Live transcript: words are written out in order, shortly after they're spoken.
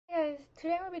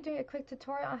Today I'm going to be doing a quick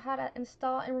tutorial on how to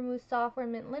install and remove software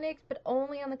in Mint Linux, but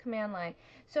only on the command line.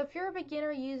 So if you're a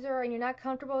beginner user and you're not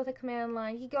comfortable with the command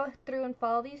line, you go through and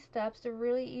follow these steps. They're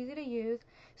really easy to use.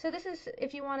 So this is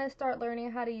if you want to start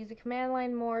learning how to use the command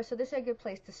line more, so this is a good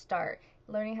place to start,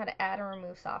 learning how to add and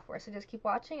remove software. So just keep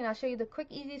watching and I'll show you the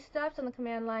quick easy steps on the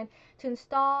command line to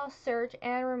install, search,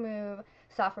 and remove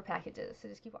software packages. So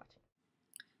just keep watching.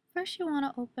 First, you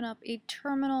want to open up a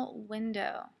terminal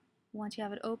window. Once you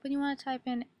have it open, you want to type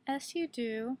in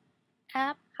sudo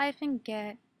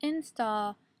app-get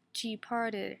install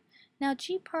gparted. Now,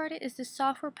 gparted is the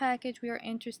software package we are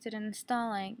interested in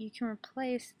installing. You can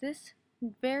replace this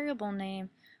variable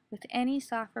name with any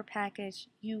software package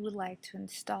you would like to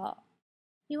install.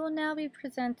 You will now be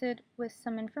presented with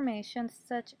some information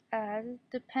such as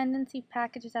dependency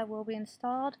packages that will be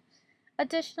installed,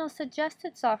 additional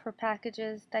suggested software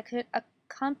packages that could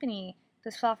accompany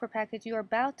the software package you are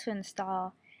about to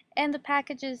install, and the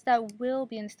packages that will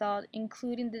be installed,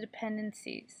 including the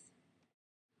dependencies.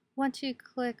 Once you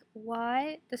click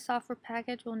Y, the software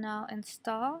package will now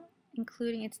install,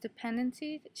 including its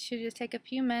dependencies. It should just take a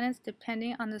few minutes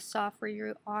depending on the software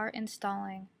you are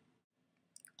installing.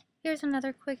 Here's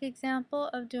another quick example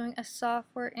of doing a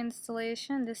software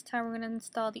installation. This time we're going to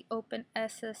install the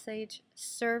OpenSSH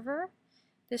server.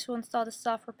 This will install the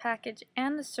software package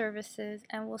and the services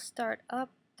and will start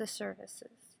up the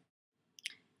services.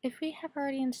 If we have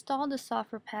already installed the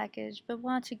software package but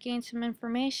want to gain some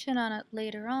information on it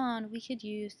later on, we could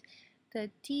use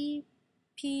the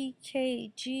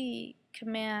dpkg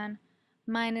command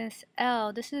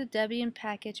 -L. This is a Debian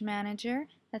Package Manager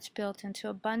that's built into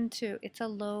Ubuntu. It's a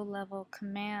low-level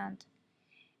command.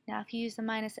 Now if you use the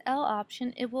 -L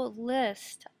option, it will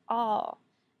list all.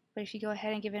 But if you go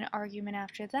ahead and give an argument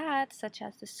after that, such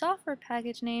as the software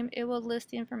package name, it will list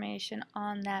the information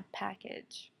on that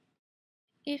package.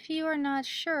 If you are not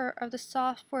sure of the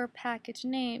software package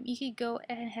name, you could go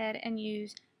ahead and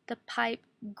use the pipe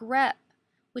grep,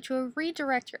 which will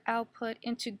redirect your output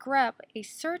into grep, a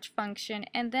search function,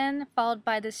 and then followed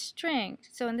by the string.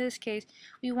 So in this case,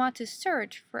 we want to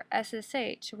search for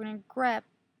SSH, so we're going to grep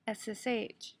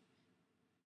SSH.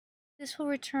 This will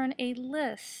return a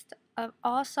list of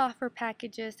all software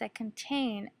packages that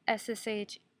contain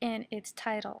SSH in its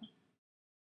title.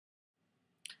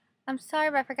 I'm sorry,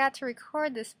 but I forgot to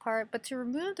record this part, but to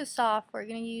remove the software,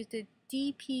 you're going to use the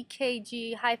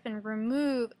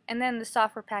dpkg-remove and then the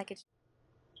software package.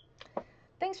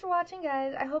 Thanks for watching,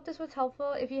 guys. I hope this was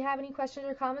helpful. If you have any questions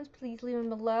or comments, please leave them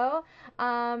below.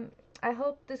 I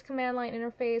hope this command line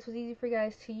interface was easy for you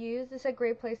guys to use. This is a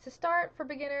great place to start for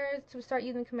beginners to start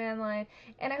using the command line,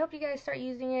 and I hope you guys start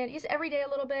using it just every day a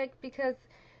little bit, because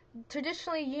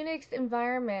traditionally Unix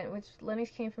environment, which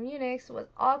Linux came from Unix, was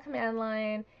all command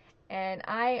line, and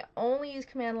I only use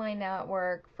command line now at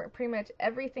work for pretty much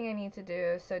everything I need to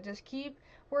do. So just keep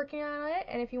working on it,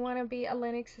 and if you want to be a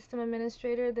Linux system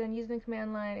administrator, then using the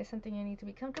command line is something you need to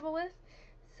be comfortable with.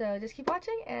 So just keep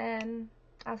watching, and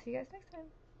I'll see you guys next time.